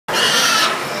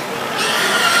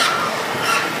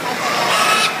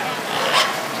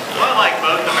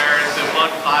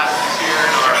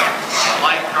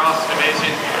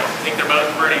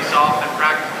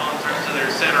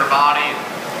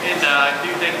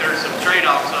there's some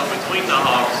trade-offs though between the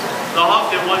hogs. The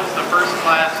hog that wins the first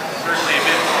class is certainly a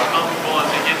bit more comfortable as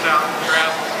he gets out and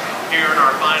travels here in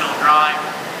our final drive.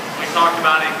 We talked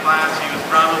about in class, he was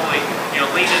probably,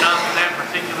 leaning up in that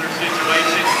particular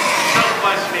situation. No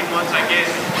questioning once I get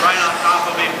right on top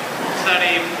of him,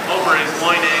 studying over his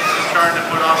loin edge, just starting to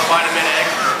put on quite a bit of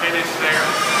extra finish there.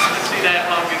 I see that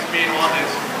hog as being one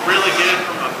that's really good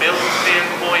from a build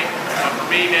standpoint, but for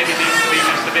me, maybe needs to be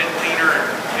just a bit leaner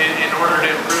in order to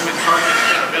improve his carcass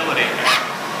stability.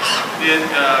 The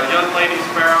young lady's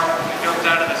Barrow comes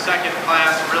out of the second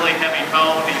class, really heavy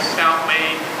boned, he's stout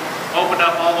made, opened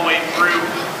up all the way through.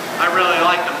 I really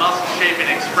like the muscle shape and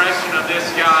expression of this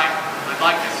guy. I'd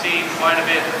like to see him quite a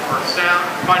bit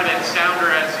sounder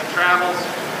as he travels.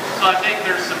 So I think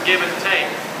there's some give and take.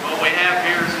 What we have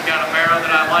here is we've got a Barrow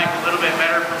that I like a little bit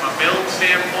better from a build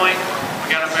standpoint. We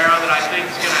got a Barrow that I think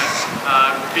is going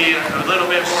to be a little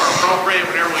bit more appropriate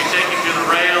whenever we take him to the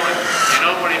rail and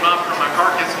open him up from a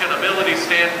carcass ability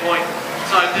standpoint.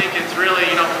 So I think it's really,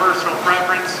 personal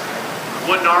preference.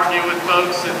 Wouldn't argue with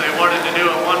folks if they wanted to do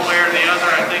it one way or the other.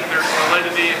 I think there's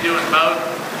validity in doing both.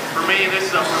 For me, this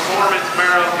is a performance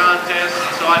Barrow contest,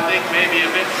 so I think maybe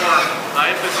a bit more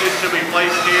emphasis should be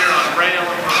placed here on rail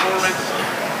and performance.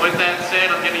 With that said,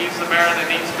 I'm going to use the Barrow that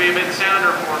needs to be a bit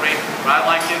sounder for me, but I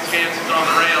like his chances on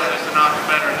the rail just a notch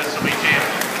better. This will be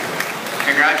champion.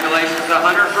 Congratulations to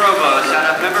Hunter Provost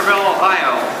out of Pemberville,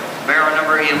 Ohio. Barrow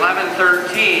number 1113,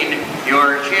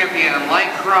 your champion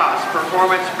light cross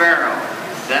performance Barrow.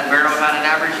 That Barrow had an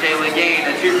average daily gain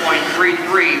of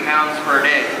 2.33 pounds per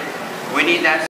day. We need that